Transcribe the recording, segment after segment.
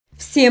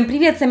Всем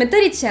привет, с вами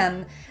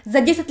Тори-чан!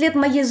 За 10 лет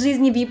моей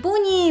жизни в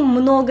Японии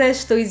многое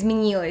что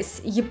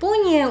изменилось.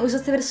 Япония уже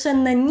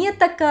совершенно не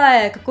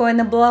такая, какой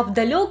она была в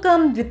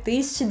далеком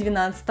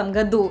 2012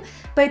 году.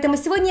 Поэтому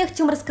сегодня я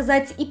хочу вам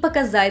рассказать и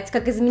показать,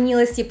 как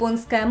изменилась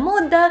японская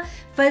мода,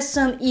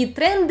 фэшн и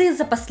тренды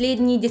за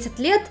последние 10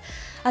 лет,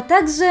 а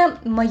также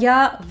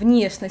моя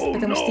внешность,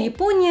 потому что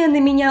Япония на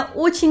меня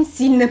очень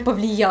сильно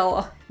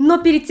повлияла. Но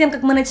перед тем,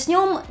 как мы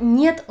начнем,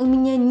 у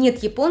меня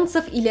нет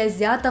японцев или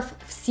азиатов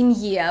в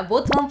семье.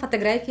 Вот вам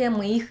фотография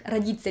моих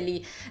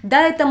родителей.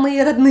 Да, это мои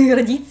родные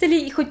родители,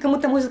 и хоть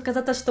кому-то может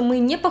казаться, что мы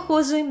не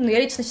похожи, но я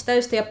лично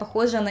считаю, что я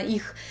похожа на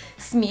их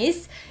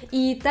смесь.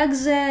 И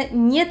также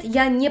нет,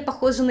 я не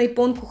похожа на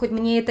японку, хоть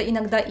мне это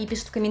иногда и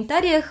пишут в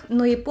комментариях,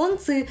 но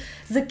японцы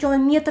за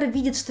километр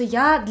видят, что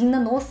я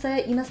длинноносая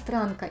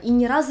иностранка. И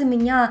ни разу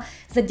меня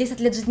за 10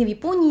 лет жизни в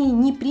Японии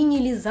не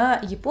приняли за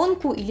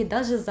японку или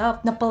даже за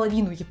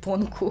наполовину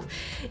японку.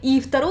 И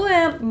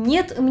второе,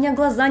 нет, у меня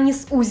глаза не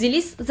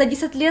сузились за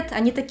 10 лет,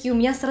 они такие у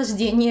меня с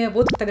рождения.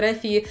 Вот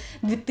фотографии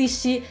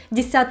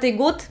 2010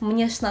 год,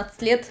 мне 16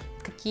 лет,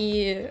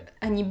 какие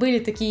они были,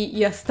 такие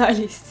и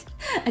остались.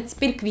 А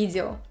теперь к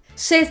видео.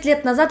 6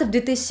 лет назад, в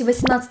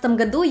 2018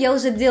 году, я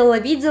уже делала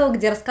видео,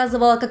 где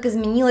рассказывала, как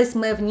изменилась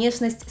моя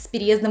внешность с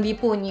переездом в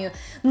Японию.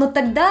 Но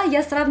тогда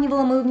я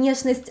сравнивала мою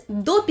внешность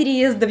до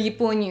переезда в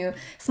Японию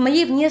с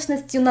моей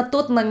внешностью на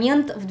тот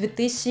момент в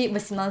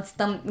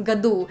 2018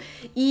 году.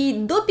 И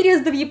до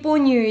переезда в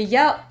Японию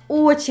я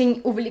очень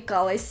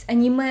увлекалась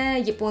аниме,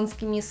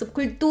 японскими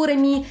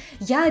субкультурами,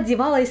 я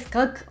одевалась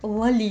как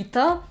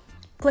лолита.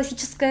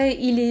 Классическая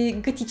или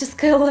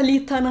готическая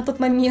лолита на тот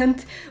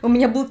момент. У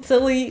меня был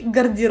целый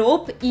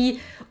гардероб, и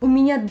у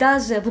меня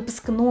даже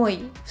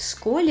выпускной в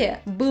школе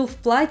был в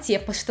платье,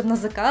 пошитом на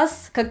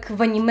заказ, как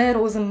в аниме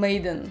Rosen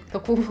Maiden,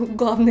 как у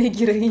главной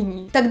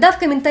героини. Тогда в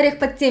комментариях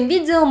под тем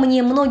видео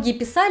мне многие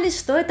писали,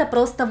 что это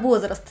просто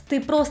возраст.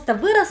 Ты просто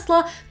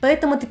выросла,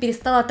 поэтому ты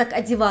перестала так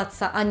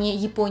одеваться, а не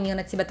Япония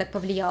на тебя так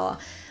повлияла.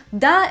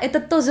 Да, это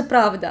тоже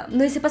правда,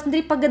 но если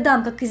посмотреть по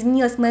годам, как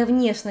изменилась моя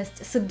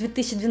внешность с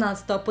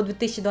 2012 по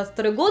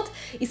 2022 год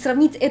и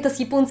сравнить это с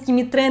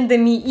японскими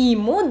трендами и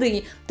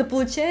модой, то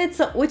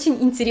получается очень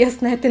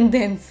интересная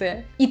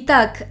тенденция.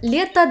 Итак,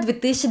 лето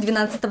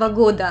 2012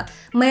 года.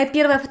 Моя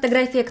первая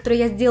фотография, которую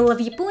я сделала в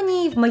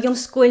Японии, в моем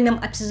школьном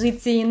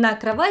общежитии на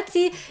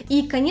кровати,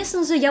 и,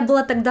 конечно же, я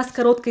была тогда с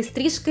короткой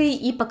стрижкой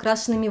и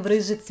покрашенными в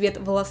рыжий цвет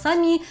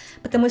волосами,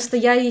 потому что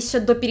я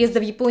еще до переезда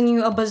в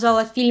Японию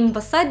обожала фильм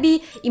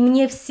 «Васаби», и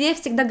мне все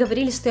всегда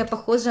говорили, что я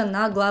похожа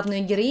на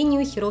главную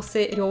героиню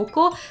Хиросе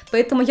Рёко,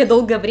 поэтому я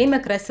долгое время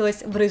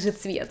красилась в рыжий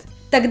цвет.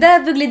 Тогда я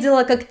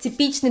выглядела как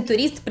типичный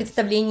турист в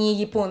представлении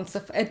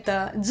японцев.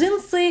 Это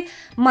джинсы,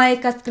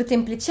 майка с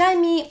открытыми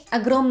плечами,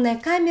 огромная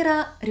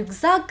камера,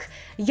 рюкзак,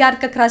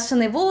 ярко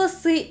крашеные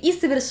волосы и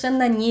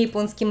совершенно не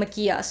японский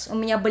макияж. У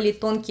меня были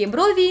тонкие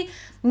брови,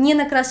 не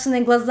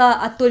накрашенные глаза,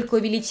 а только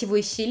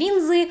увеличивающие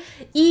линзы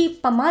и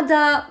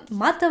помада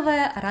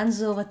матовая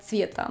оранжевого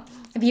цвета.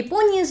 В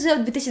Японии же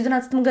в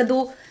 2012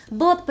 году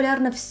было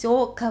популярно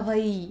все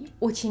каваи,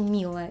 очень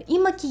милое, и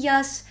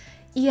макияж,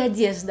 и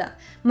одежда.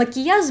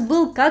 Макияж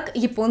был как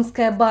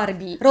японская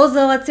Барби.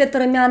 Розового цвета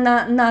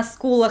румяна на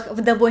скулах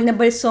в довольно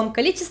большом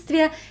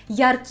количестве,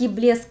 яркий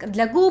блеск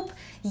для губ,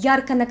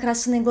 ярко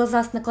накрашенные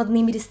глаза с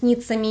накладными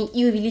ресницами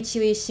и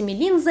увеличивающими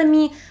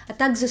линзами, а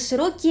также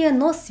широкие,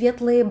 но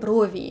светлые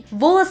брови.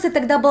 Волосы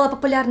тогда было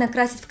популярно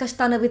красить в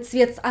каштановый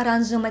цвет с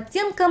оранжевым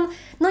оттенком,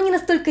 но не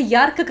настолько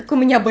ярко, как у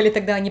меня были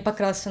тогда они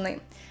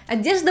покрашены.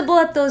 Одежда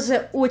была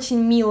тоже очень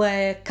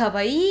милая,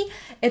 каваи,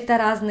 это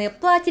разные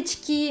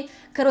платьички,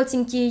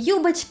 коротенькие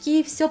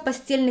юбочки, все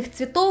пастельных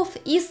цветов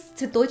и с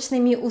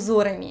цветочными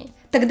узорами.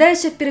 Тогда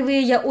еще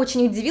впервые я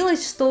очень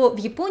удивилась, что в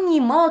Японии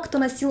мало кто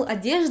носил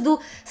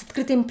одежду с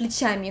открытыми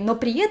плечами, но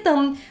при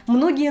этом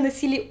многие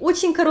носили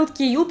очень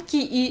короткие юбки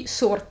и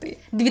шорты.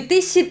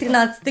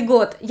 2013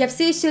 год. Я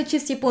все еще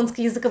учусь в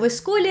японской языковой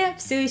школе,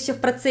 все еще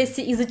в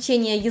процессе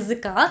изучения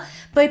языка,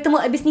 поэтому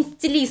объяснить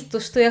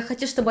стилисту, что я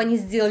хочу, чтобы они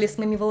сделали с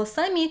моими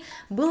волосами,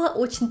 было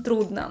очень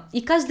трудно.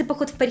 И каждый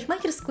поход в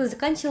парикмахерскую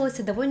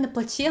заканчивался довольно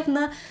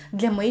плачевно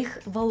для моих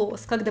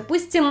волос. Как,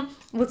 допустим,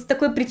 вот с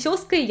такой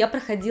прической я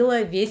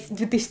проходила весь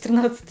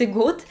 2013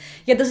 год.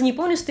 Я даже не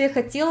помню, что я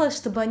хотела,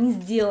 чтобы они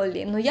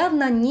сделали, но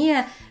явно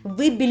не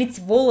выбелить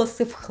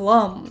волосы в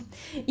хлам.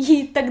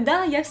 И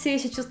тогда я все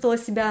еще чувствовала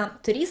себя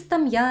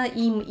туристом, я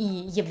им и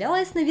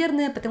являлась,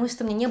 наверное, потому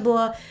что у меня не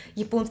было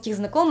японских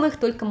знакомых,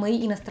 только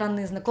мои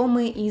иностранные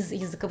знакомые из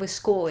языковой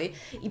школы.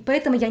 И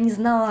поэтому я не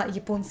знала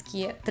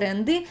японские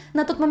тренды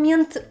на тот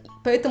момент,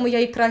 поэтому я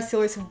и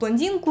красилась в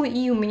блондинку,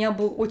 и у меня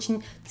был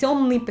очень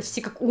темный,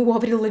 почти как у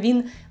Аврил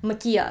Лавин,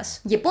 макияж.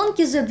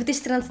 Японки же в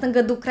 2013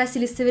 году красили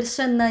красились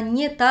совершенно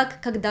не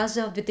так, как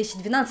даже в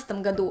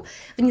 2012 году.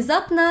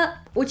 Внезапно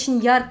очень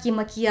яркий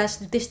макияж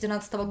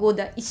 2012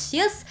 года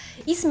исчез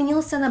и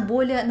сменился на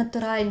более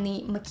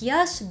натуральный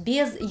макияж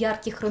без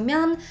ярких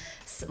румян,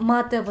 с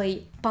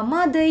матовой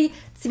помадой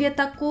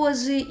цвета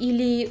кожи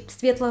или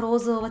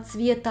светло-розового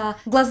цвета.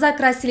 Глаза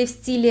красили в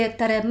стиле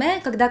тареме,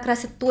 когда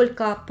красят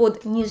только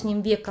под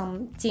нижним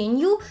веком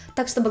тенью,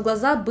 так чтобы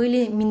глаза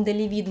были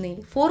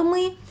миндалевидной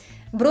формы.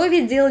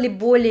 Брови делали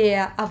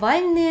более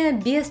овальные,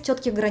 без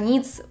четких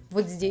границ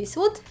вот здесь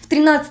вот. В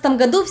 2013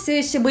 году все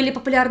еще были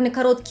популярны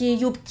короткие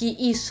юбки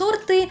и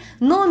шорты,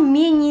 но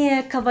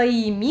менее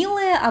каваи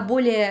милые, а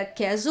более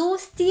casual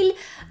стиль.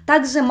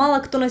 Также мало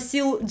кто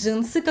носил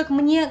джинсы, как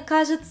мне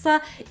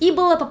кажется, и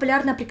было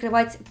популярно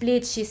прикрывать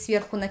плечи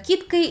сверху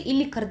накидкой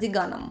или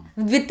кардиганом.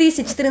 В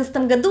 2014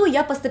 году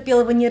я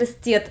поступила в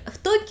университет в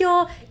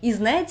Токио, и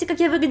знаете, как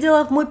я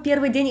выглядела в мой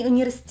первый день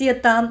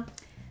университета?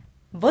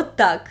 Вот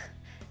так.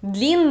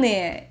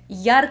 Длинные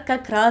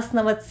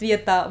ярко-красного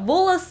цвета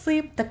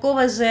волосы,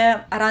 такого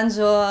же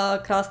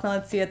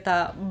оранжево-красного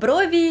цвета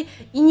брови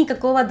и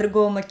никакого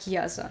другого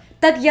макияжа.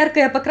 Так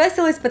ярко я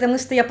покрасилась, потому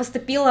что я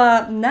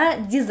поступила на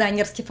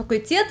дизайнерский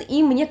факультет,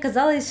 и мне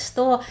казалось,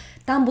 что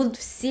там будут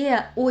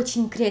все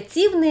очень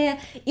креативные,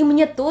 и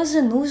мне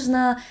тоже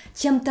нужно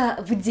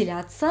чем-то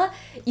выделяться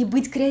и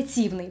быть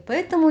креативной.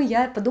 Поэтому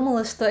я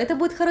подумала, что это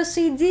будет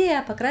хорошая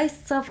идея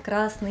покраситься в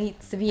красный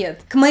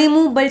цвет. К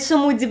моему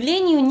большому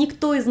удивлению,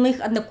 никто из моих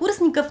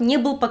однокурсников не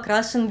был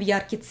покрашен в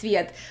яркий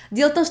цвет.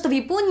 Дело в том, что в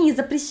Японии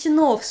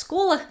запрещено в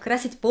школах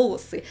красить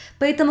волосы,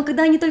 поэтому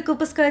когда они только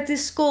выпускаются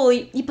из школы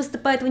и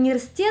поступают в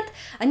университет,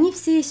 они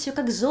все еще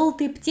как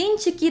желтые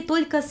птенчики,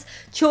 только с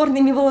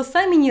черными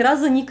волосами, ни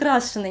разу не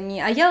крашенными.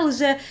 А я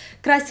уже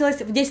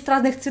красилась в 10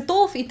 разных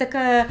цветов и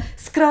такая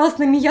с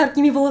красными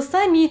яркими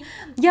волосами,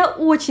 я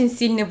очень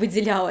сильно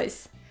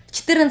выделялась. В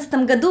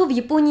 2014 году в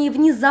Японии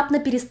внезапно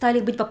перестали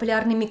быть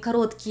популярными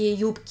короткие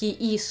юбки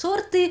и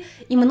шорты,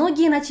 и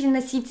многие начали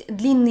носить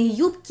длинные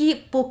юбки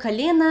по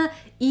колено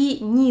и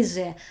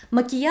ниже.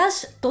 Макияж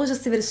тоже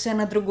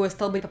совершенно другой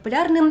стал быть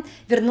популярным,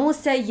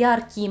 вернулся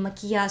яркий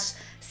макияж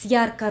с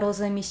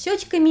ярко-розовыми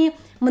щечками.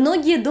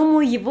 Многие,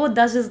 думаю, его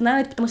даже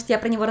знают, потому что я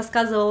про него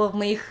рассказывала в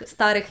моих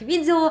старых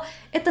видео.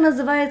 Это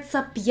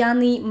называется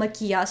пьяный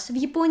макияж в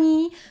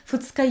Японии,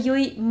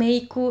 фуцкайой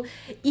мейку.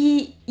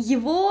 И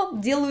его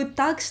делают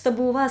так,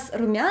 чтобы у вас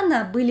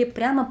румяна были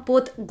прямо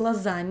под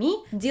глазами.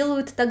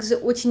 Делают также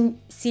очень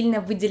сильно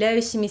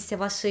выделяющимися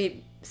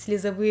ваши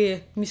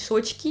слезовые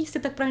мешочки, если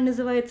так правильно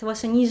называется,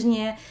 ваше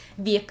нижнее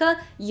веко.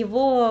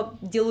 Его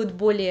делают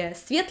более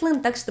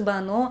светлым, так чтобы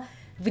оно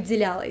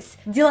выделялось.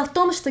 Дело в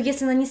том, что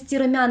если нанести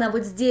румяна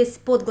вот здесь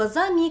под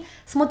глазами,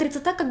 смотрится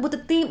так, как будто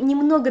ты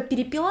немного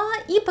перепила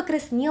и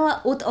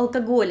покраснела от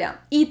алкоголя.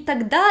 И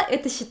тогда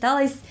это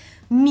считалось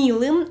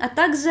милым, а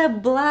также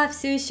была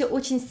все еще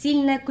очень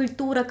сильная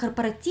культура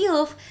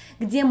корпоративов,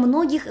 где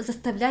многих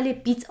заставляли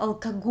пить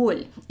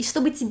алкоголь. И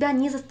чтобы тебя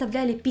не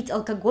заставляли пить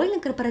алкоголь на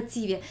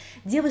корпоративе,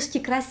 девушки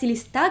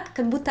красились так,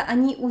 как будто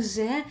они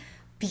уже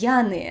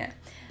пьяные.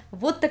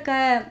 Вот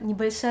такая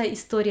небольшая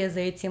история за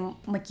этим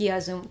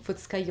макияжем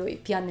фуцкайой,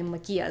 пьяным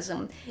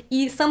макияжем.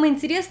 И самое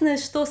интересное,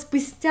 что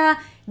спустя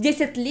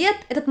 10 лет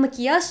этот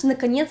макияж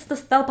наконец-то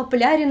стал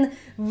популярен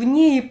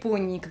вне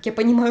Японии, как я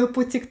понимаю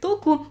по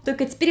ТикТоку,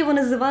 только теперь его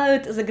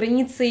называют за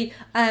границей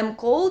I'm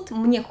cold,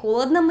 мне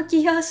холодно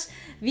макияж.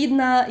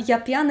 Видно, я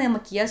пьяная,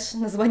 макияж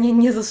название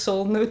не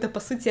зашел, но это по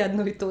сути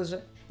одно и то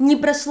же. Не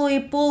прошло и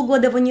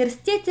полгода в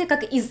университете,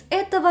 как из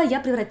этого я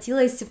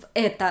превратилась в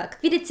это.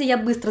 Как видите, я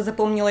быстро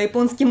запомнила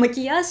японский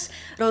макияж,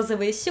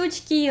 розовые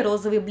щечки,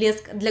 розовый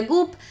блеск для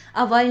губ,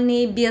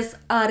 овальные без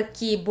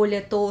арки,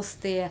 более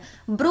толстые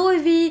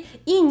брови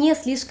и не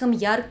слишком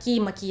яркий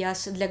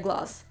макияж для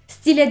глаз.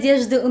 Стиль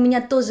одежды у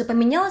меня тоже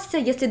поменялся.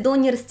 Если до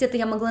университета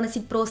я могла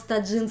носить просто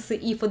джинсы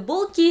и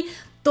футболки,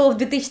 то в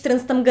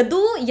 2014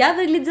 году я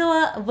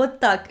выглядела вот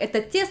так. Это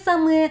те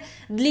самые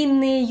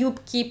длинные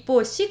юбки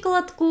по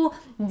щиколотку,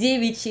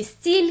 девичий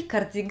стиль,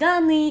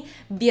 кардиганы,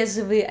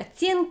 бежевые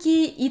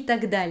оттенки и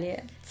так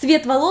далее.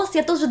 Цвет волос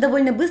я тоже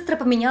довольно быстро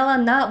поменяла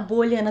на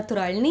более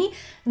натуральный.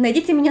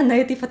 Найдите меня на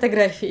этой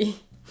фотографии.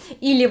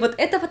 Или вот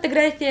эта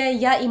фотография,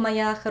 я и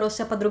моя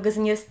хорошая подруга из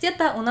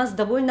университета, у нас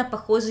довольно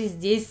похожий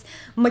здесь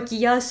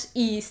макияж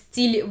и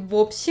стиль в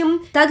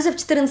общем. Также в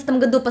 2014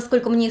 году,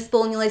 поскольку мне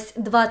исполнилось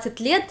 20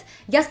 лет,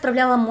 я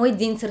справляла мой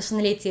день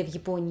совершеннолетия в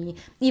Японии.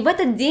 И в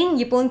этот день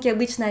японки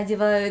обычно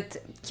одевают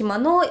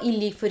кимоно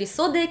или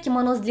фурисоде,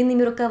 кимоно с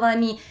длинными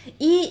рукавами,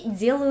 и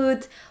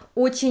делают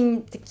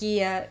очень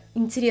такие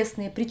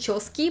интересные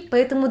прически,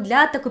 поэтому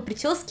для такой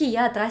прически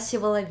я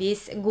отращивала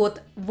весь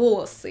год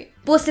волосы.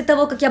 После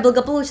того, как я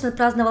благополучно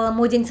отпраздновала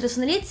мой день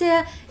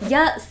совершеннолетия,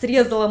 я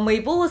срезала мои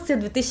волосы в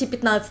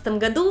 2015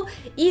 году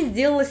и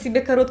сделала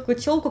себе короткую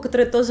челку,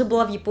 которая тоже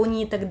была в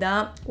Японии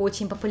тогда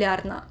очень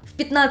популярна. В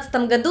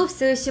 2015 году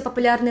все еще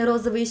популярны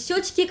розовые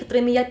щечки,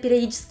 которыми я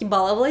периодически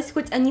баловалась,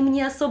 хоть они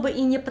мне особо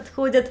и не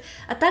подходят,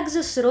 а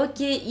также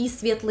широкие и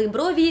светлые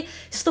брови,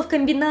 что в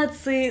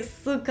комбинации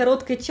с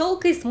короткой челкой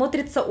челкой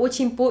смотрится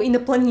очень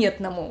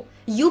по-инопланетному.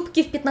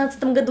 Юбки в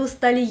 2015 году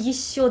стали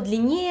еще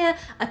длиннее,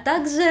 а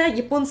также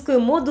японскую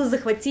моду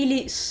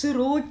захватили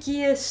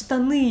широкие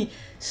штаны,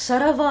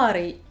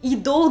 шаровары и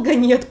долго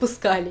не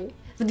отпускали.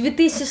 В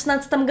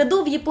 2016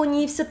 году в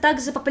Японии все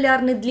так же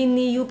популярны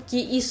длинные юбки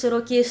и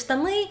широкие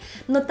штаны,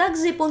 но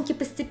также японки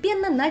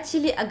постепенно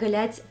начали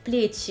оголять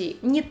плечи.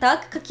 Не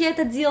так, как я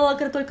это делала,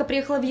 когда только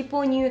приехала в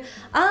Японию,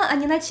 а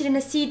они начали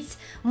носить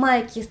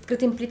майки с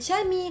открытыми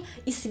плечами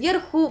и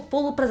сверху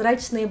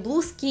полупрозрачные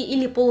блузки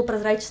или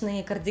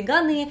полупрозрачные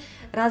кардиганы,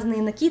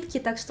 разные накидки,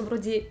 так что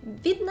вроде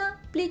видно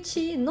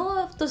плечи,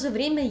 но в то же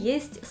время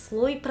есть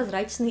слой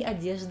прозрачной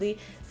одежды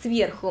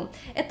сверху.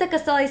 Это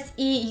касалось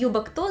и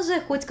юбок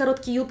тоже, хоть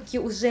короткие юбки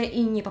уже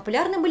и не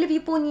популярны были в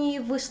Японии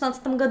в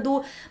 2016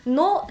 году,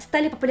 но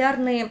стали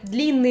популярны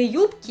длинные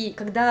юбки,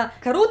 когда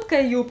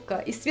короткая юбка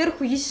и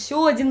сверху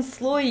еще один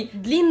слой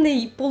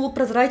длинной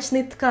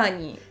полупрозрачной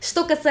ткани.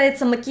 Что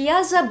касается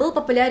макияжа, был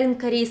популярен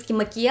корейский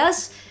макияж,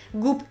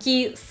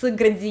 губки с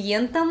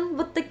градиентом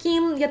вот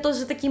таким, я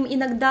тоже таким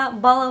иногда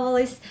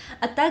баловалась,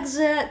 а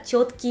также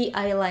четкий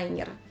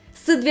айлайнер.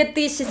 С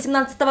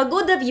 2017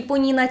 года в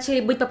Японии начали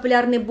быть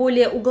популярны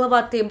более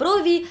угловатые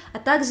брови, а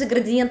также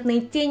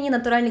градиентные тени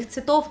натуральных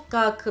цветов,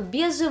 как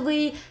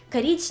бежевый,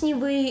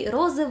 коричневый,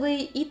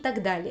 розовый и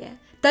так далее.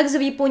 Также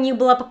в Японии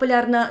была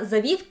популярна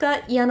завивка,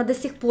 и она до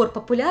сих пор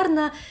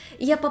популярна.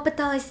 Я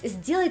попыталась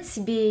сделать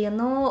себе ее,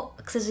 но,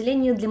 к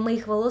сожалению, для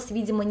моих волос,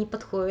 видимо, не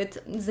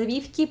подходят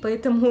завивки,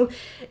 поэтому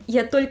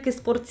я только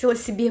испортила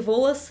себе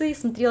волосы,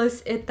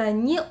 смотрелось это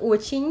не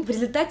очень. В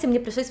результате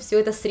мне пришлось все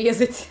это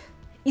срезать.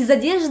 Из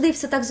одежды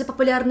все так же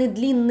популярны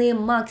длинные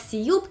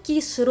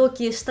макси-юбки,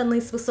 широкие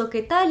штаны с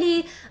высокой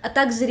талией, а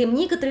также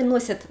ремни, которые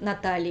носят на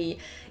талии.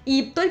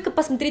 И только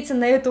посмотрите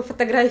на эту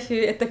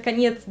фотографию, это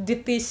конец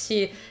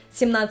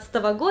 2017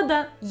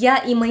 года. Я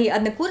и мои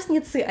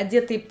однокурсницы,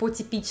 одетые по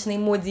типичной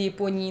моде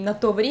Японии на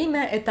то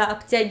время, это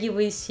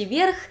обтягивающий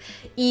верх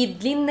и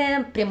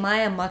длинная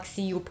прямая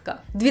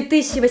макси-юбка.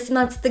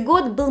 2018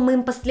 год был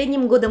моим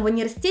последним годом в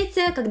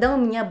университете, когда у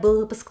меня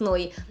был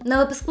выпускной. На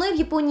выпускной в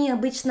Японии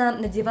обычно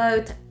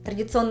надевают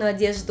традиционную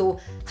одежду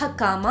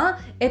хакама,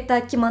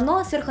 это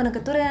кимоно, сверху на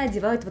которое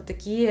одевают вот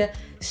такие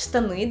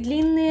штаны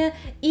длинные.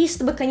 И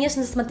чтобы,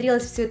 конечно,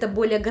 смотрелось все это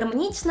более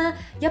гармонично,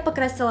 я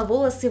покрасила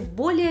волосы в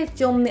более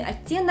темный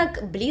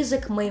оттенок, ближе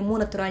к моему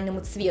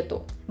натуральному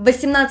цвету. В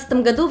 2018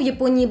 году в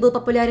Японии был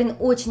популярен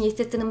очень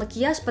естественный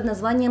макияж под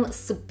названием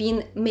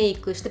супин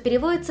мейку, что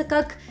переводится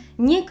как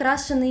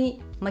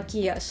некрашенный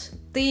макияж.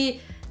 Ты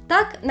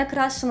так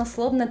накрашена,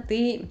 словно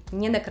ты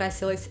не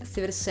накрасилась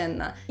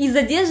совершенно. Из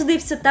одежды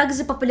все так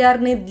же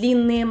популярны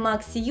длинные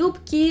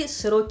макси-юбки,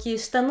 широкие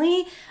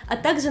штаны, а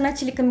также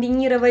начали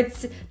комбинировать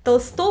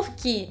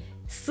толстовки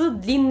с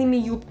длинными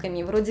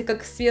юбками, вроде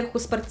как сверху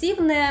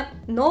спортивная,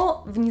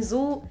 но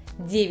внизу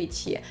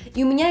девичье.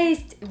 И у меня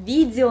есть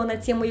видео на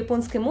тему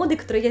японской моды,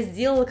 которое я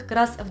сделала как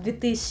раз в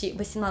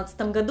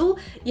 2018 году,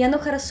 и оно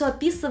хорошо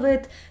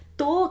описывает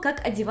то,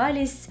 как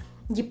одевались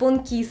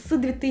японки с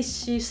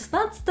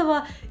 2016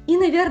 и,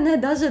 наверное,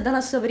 даже до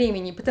нашего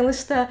времени, потому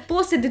что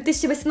после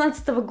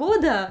 2018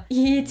 года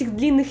и этих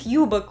длинных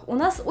юбок у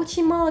нас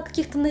очень мало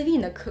каких-то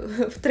новинок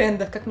в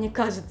трендах, как мне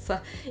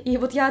кажется. И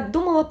вот я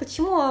думала,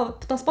 почему, а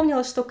потом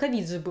вспомнила, что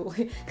ковид же был.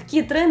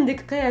 Какие тренды,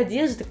 какая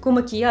одежда, какой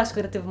макияж,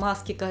 когда ты в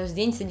маске каждый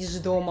день сидишь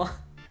дома.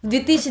 В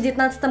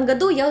 2019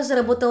 году я уже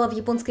работала в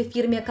японской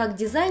фирме как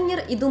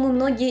дизайнер, и думаю,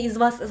 многие из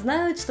вас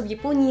знают, что в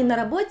Японии на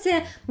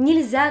работе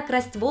нельзя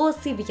красить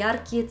волосы в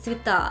яркие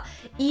цвета.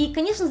 И,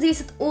 конечно,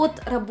 зависит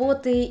от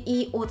работы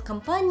и от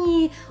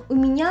компании. У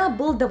меня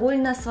был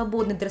довольно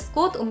свободный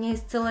дресс-код, у меня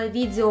есть целое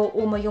видео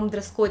о моем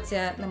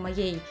дресс-коде на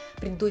моей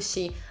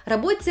предыдущей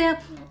работе,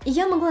 и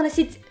я могла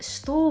носить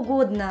что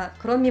угодно,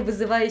 кроме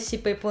вызывающей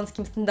по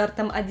японским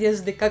стандартам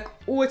одежды, как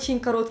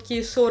очень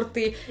короткие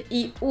шорты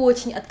и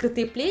очень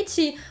открытые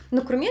плечи.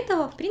 Но кроме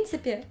этого, в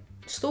принципе,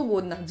 что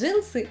угодно.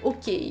 Джинсы –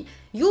 окей,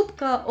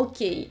 юбка –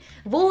 окей.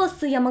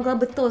 Волосы я могла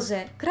бы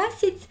тоже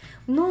красить,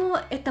 но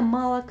это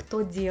мало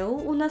кто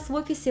делал у нас в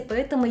офисе,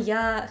 поэтому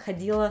я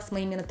ходила с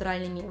моими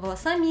натуральными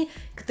волосами,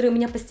 которые у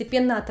меня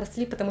постепенно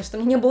отросли, потому что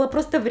у меня не было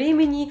просто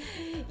времени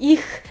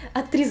их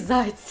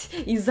отрезать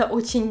из-за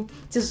очень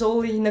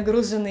тяжелой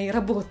нагруженной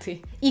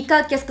работы. И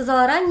как я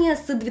сказала ранее,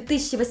 с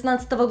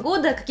 2018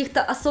 года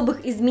каких-то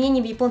особых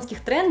изменений в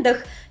японских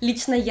трендах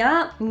лично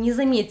я не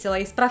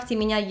заметила. Исправьте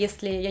меня,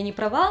 если я не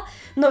права,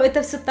 но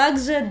это все так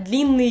же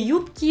длинные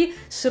юбки,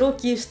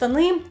 широкие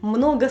штаны,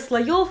 много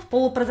слоев,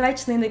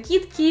 полупрозрачные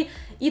накидки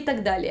и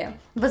так далее.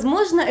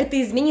 Возможно,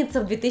 это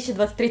изменится в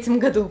 2023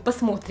 году,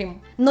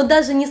 посмотрим. Но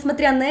даже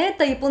несмотря на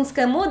это,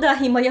 японская мода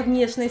и моя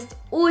внешность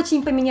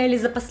очень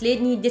поменялись за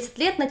последние 10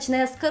 лет,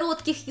 начиная с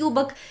коротких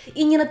юбок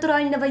и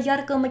ненатурального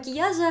яркого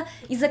макияжа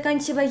и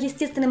заканчивая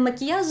естественным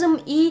макияжем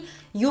и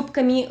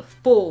юбками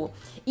в пол.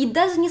 И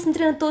даже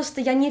несмотря на то, что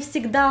я не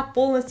всегда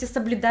полностью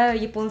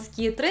соблюдаю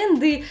японские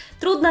тренды,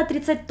 трудно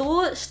отрицать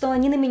то, что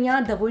они на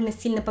меня довольно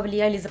сильно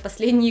повлияли за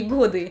последние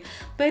годы.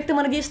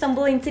 Поэтому надеюсь, что вам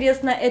было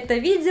интересно это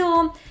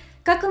видео.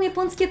 Как вам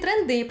японские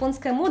тренды,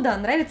 японская мода?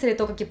 Нравится ли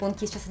то, как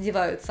японки сейчас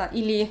одеваются?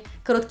 Или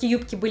короткие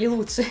юбки были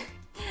лучше?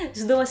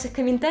 Жду ваших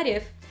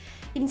комментариев.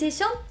 И на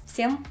все.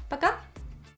 Всем пока!